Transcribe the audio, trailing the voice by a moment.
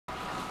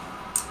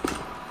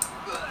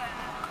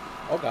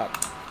Oh god.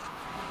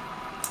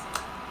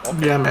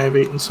 Okay. Yeah,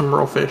 maybe eating some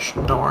raw fish.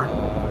 Don't worry.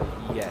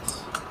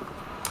 Yes.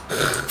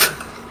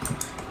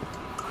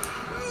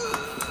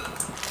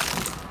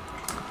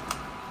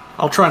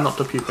 I'll try not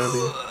to puke over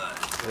you.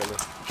 Really?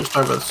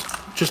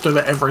 Just over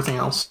everything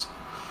else.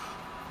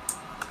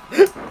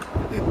 He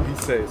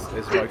says,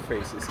 as my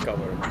face is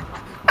covered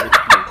with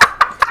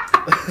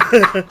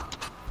puke.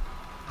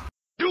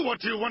 Do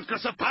what you want,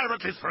 cause a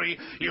pirate is free.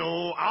 You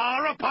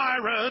are a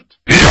pirate.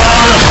 You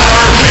are a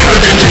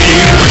pirate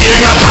indeed.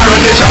 Being a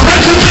pirate is a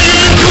right to be.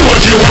 Do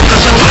what you want,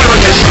 cause a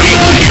pirate is free.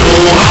 You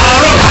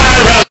are a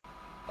pirate.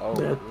 Oh,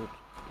 They're, good.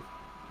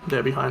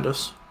 they're behind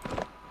us.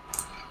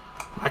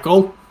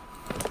 Michael?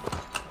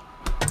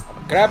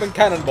 Grabbing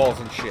cannonballs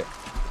and shit.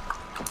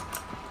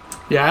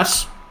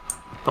 Yes?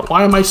 But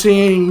why am I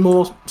seeing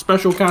more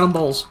special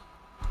cannonballs?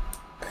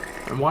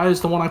 And why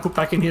is the one I put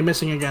back in here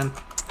missing again?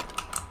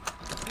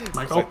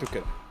 Michael? I took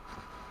it.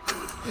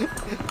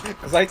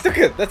 Because I took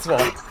it, that's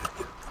why.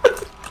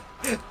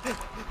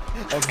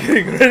 I'm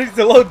getting ready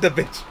to load the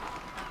bitch.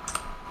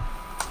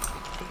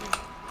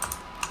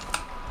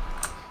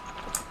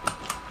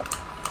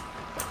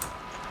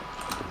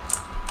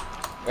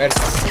 Where's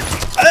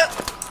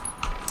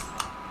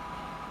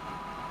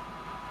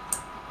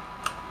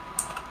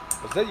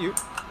Was that you?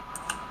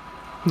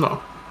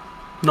 No.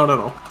 Not at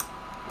all.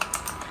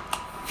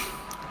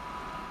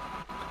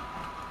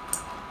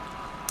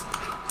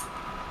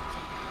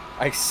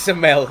 I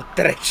smell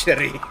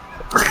treachery.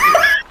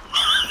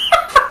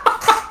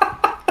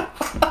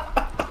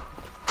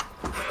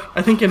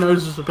 I think your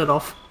nose is a bit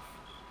off.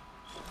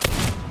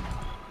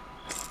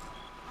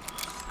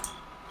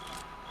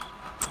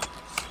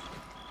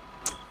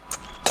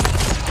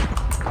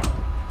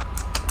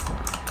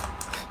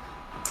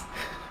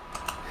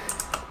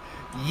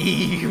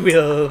 Ye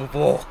will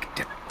walk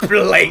the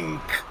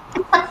plank.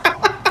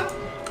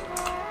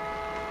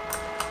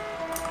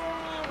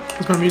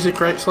 Is my music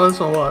great, Slez,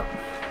 or what?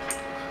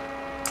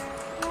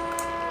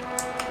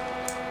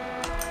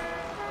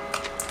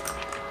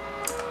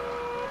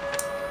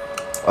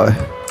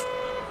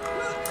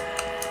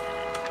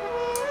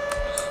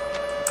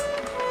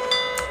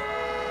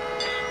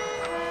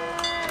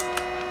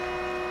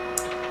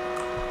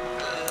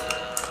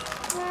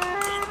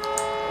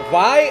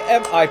 Why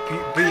am I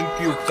being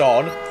puked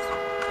on?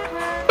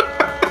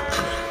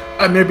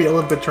 I may be a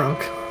little bit drunk.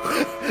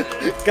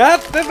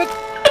 God damn it!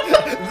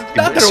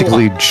 You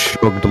basically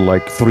chugged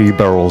like 3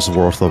 barrels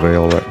worth of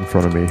ale right in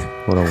front of me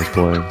when I was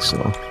playing,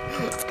 so...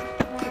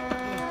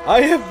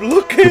 I am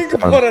looking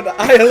for an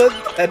island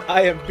and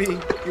I am being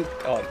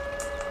puked on.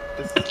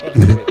 This is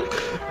unfair.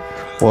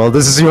 Well,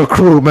 this is your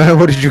crew, man.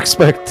 What did you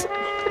expect?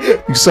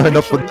 You signed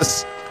up for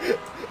this.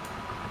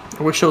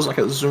 I wish there was like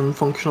a zoom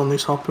function on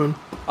this harpoon.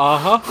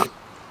 Uh-huh.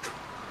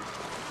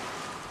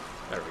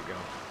 There we go.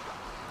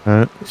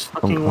 Alright. This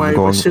fucking way,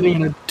 we're sitting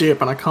in a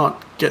dip and I can't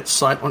get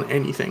sight on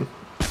anything.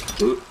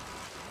 Ooh.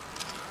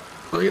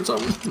 Did I get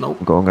something? Nope.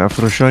 I'm going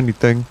after the shiny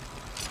thing.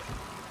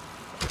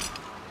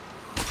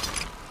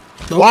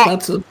 Nope, wow.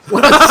 That's it.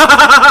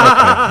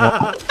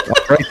 Alright.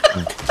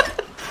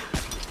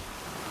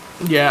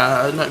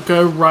 Yeah, no,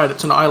 go right,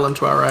 it's an island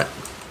to our right.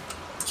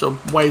 So,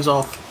 ways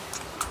off.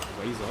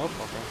 Ways up?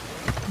 Okay.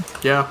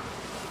 Yeah.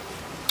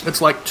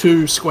 It's like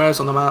 2 squares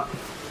on the map.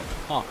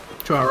 Huh.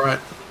 To our right.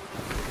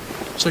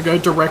 So go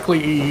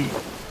directly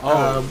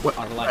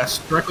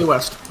west. Directly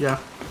west, yeah.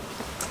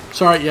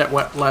 Sorry, yeah,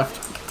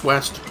 left.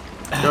 West.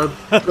 Go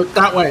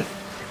that way.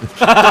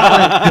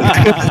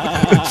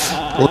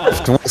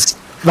 Left, west,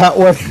 that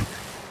way.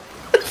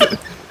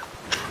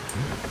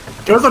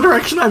 Go the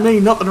direction I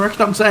mean, not the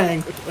direction I'm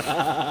saying.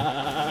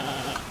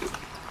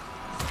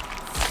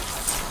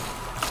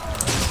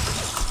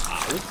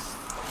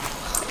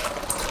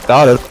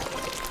 Got it.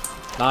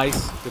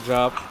 Nice, good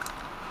job.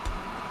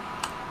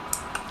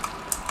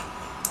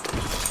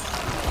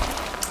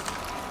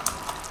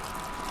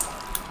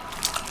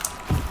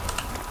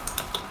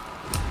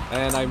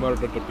 And I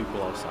murdered the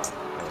people outside.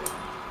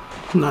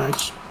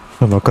 Nice.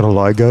 I'm not gonna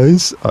lie,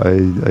 guys.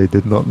 I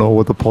did not know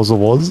what the puzzle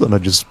was, and I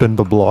just spun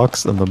the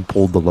blocks and then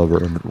pulled the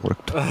lever, and it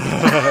worked.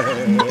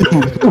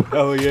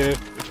 Hell yeah.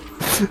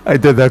 I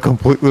did that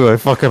completely by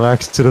fucking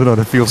accident, and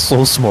it feels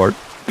so smart.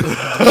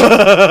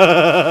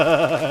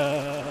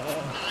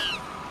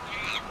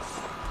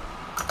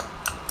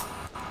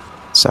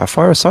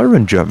 Sapphire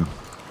Siren Gem.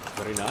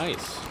 Very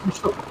nice.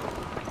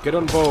 Get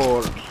on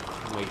board,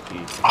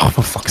 matey. Oh,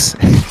 for fuck's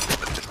sake.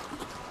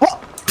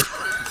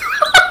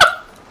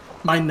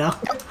 Mine now.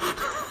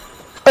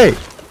 Hey!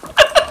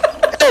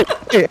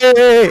 Hey, hey,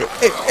 hey,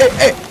 hey, hey,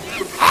 hey!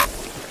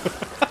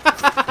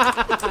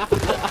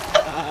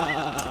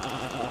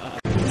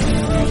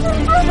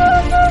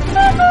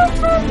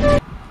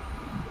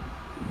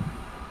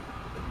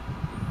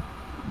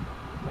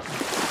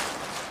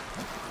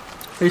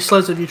 Hey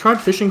Slez, have you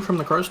tried fishing from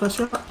the crow's nest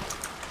yet?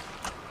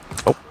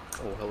 Oh. Oh,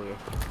 hell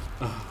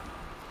yeah.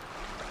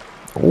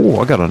 Oh,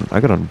 I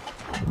got a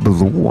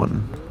blue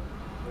one.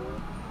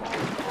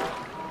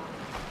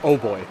 Oh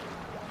boy.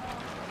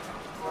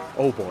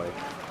 Oh boy.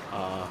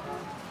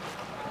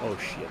 Oh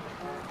shit.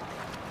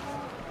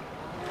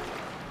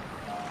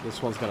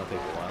 This one's gonna take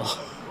a while.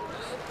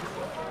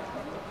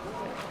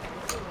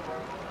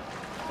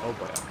 Oh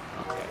boy.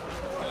 Okay.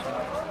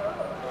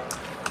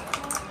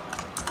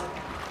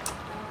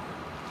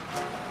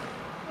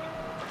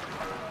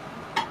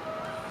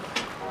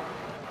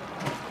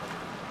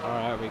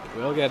 Alright,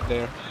 we'll get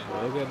there.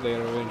 We'll get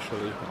there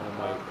eventually. Oh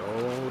my,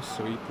 oh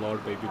sweet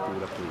Lord baby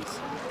Buddha, please.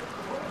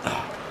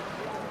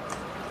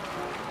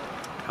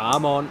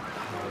 Come on.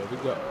 Here we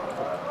go.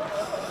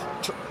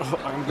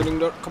 I'm getting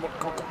there. Come on,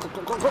 come on, come on,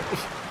 come on, come on.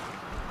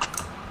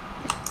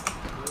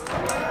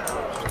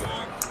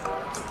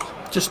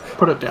 Just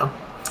put it down.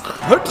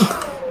 Hurt.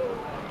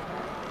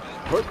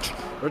 Hurt.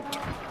 Hurt.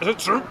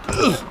 Hurt. Hurt.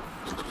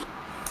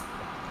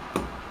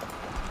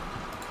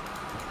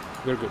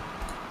 We're good.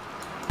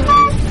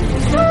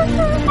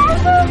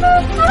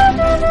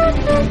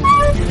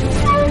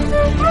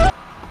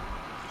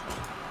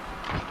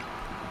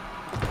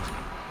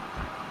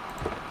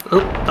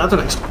 Oh, that's an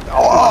ex.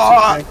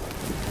 Oh.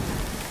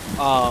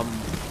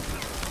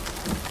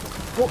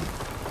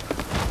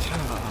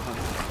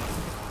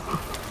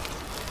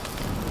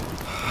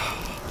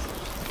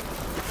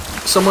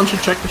 Someone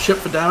should check the ship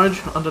for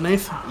damage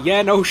underneath.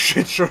 Yeah, no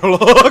shit,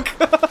 Sherlock.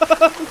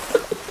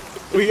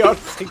 We are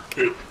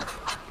thinking.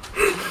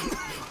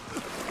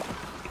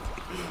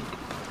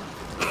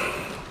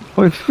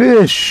 My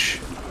fish!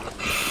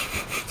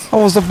 I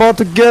was about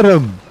to get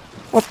him!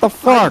 What the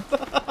fuck?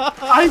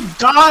 I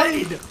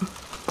died!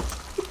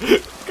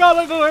 God,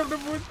 I don't have the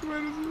voice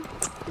medicine.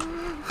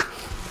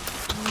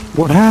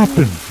 What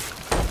happened?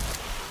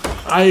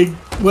 I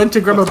went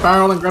to grab a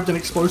barrel and grabbed an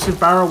explosive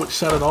barrel which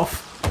set it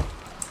off.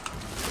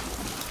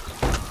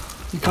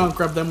 You can't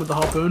grab them with the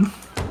harpoon.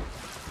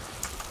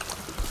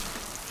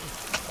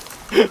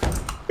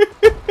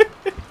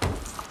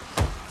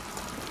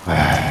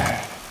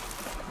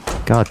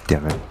 God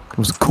damn it. It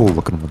was a cool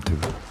looking one too.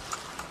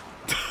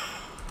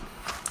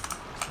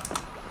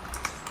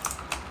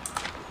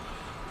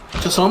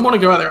 Does someone want to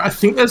go out there? I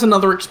think there's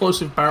another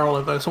explosive barrel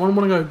over there. Someone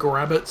want to go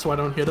grab it so I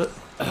don't hit it?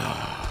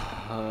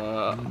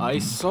 I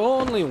saw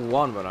only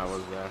one when I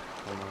was there.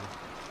 Hold on.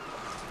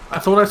 I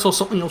thought I saw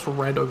something else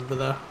red over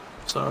there,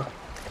 so...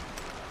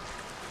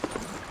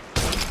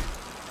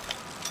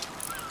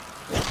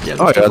 Yeah,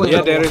 Oh yeah,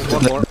 Yeah, there is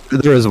one more.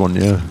 There is one,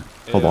 yeah.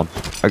 Hold Yeah. on.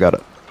 I got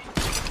it.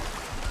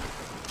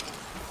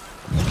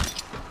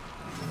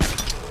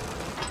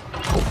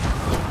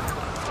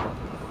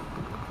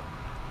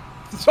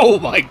 Oh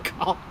my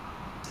god!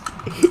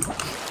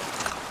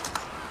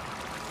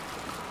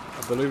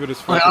 I believe it is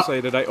fair to say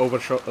that I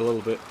overshot a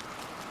little bit.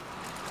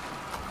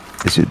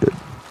 Yes, you did.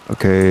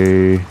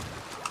 Okay.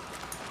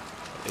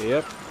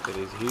 Yep, it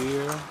is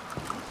here.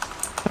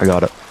 I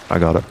got it. I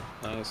got it.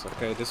 Nice,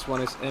 okay, this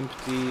one is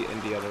empty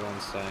and the other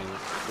one's saying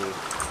full.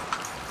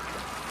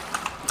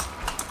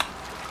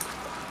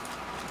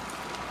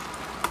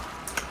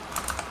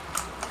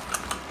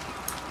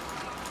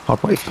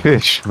 Hot my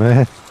fish,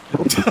 man.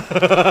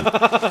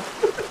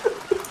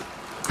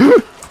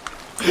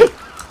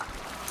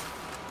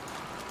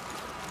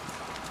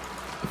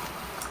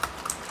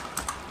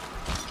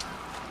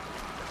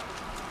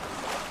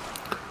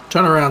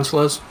 Turn around,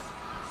 Sliz.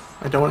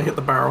 I don't want to hit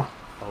the barrel.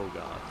 Oh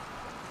god.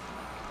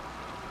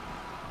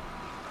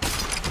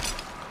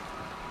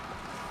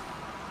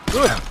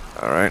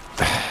 Alright.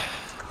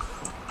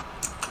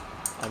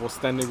 I was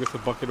standing with a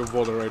bucket of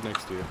water right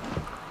next to you.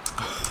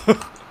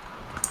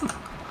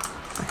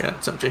 Okay,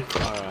 it's empty.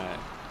 Alright.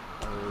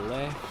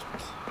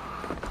 Left.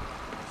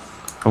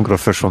 I'm gonna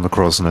fish on the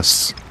crow's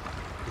nests.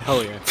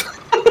 Hell yeah.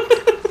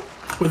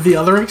 With the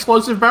other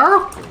explosive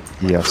barrel?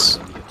 Yes.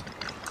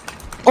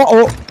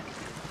 Uh-oh!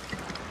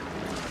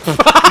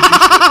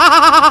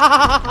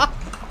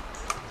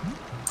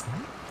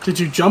 Did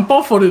you jump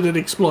off or did it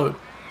explode?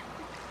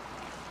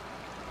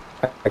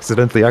 I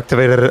accidentally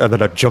activated it and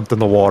then I jumped in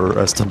the water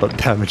as to not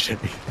damage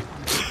any.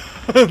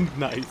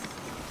 Nice.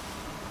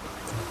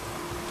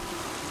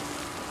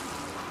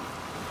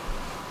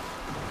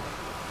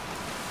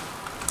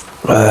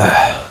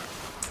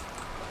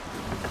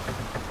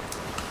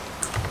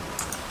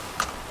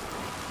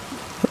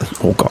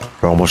 Oh god,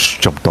 I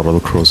almost jumped out of the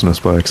crow's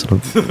nest by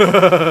accident.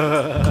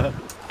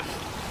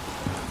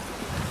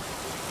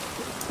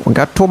 We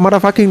got 2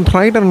 motherfucking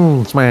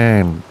tridents,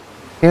 man.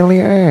 Hell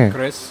yeah.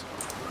 Chris,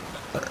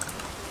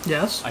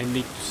 Yes? I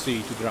need to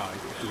see to drive.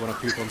 If you wanna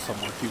puke on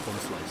someone, puke on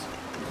Slice.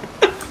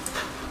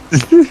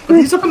 But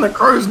he's up in the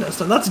crow's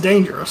nest and that's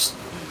dangerous.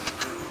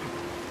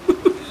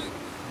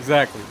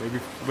 Exactly. Maybe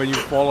when you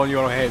fall on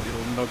your head,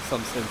 it'll knock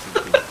some sense into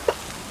you.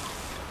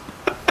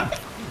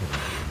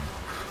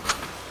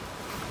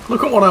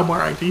 Look at what I'm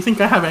wearing. Do you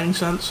think I have any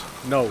sense?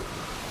 No.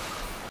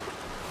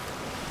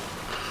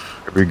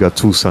 We got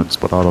 2 cents,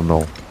 but I don't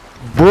know.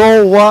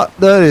 Bro, what?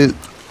 That is...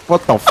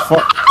 What the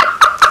fuck?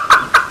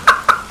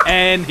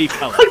 And he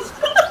comes.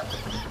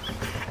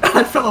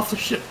 I fell off the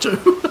ship too.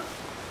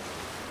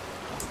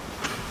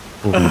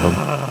 Believe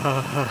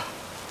him.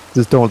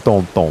 Just don't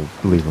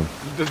believe him.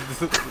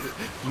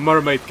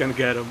 Mermaid can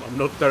get him. I'm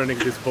not turning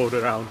this boat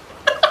around.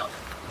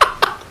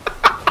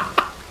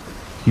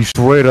 He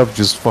straight up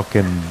just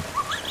fucking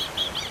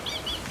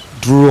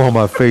drew on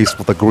my face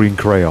with a green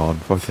crayon.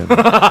 Fucking. Yep.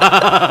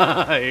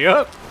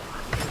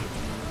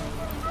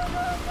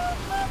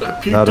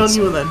 Puked on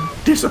you and then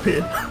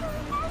disappeared.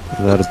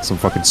 That added some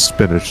fucking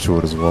spinach to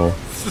it as well.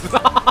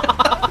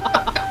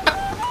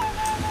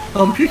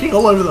 I'm puking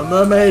all over the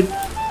mermaid.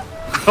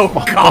 Oh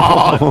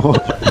god.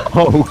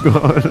 Oh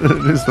god,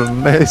 it is a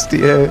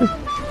nasty air.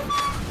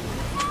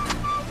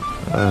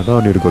 Now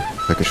I need to go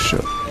take a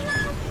shit.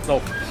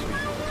 No.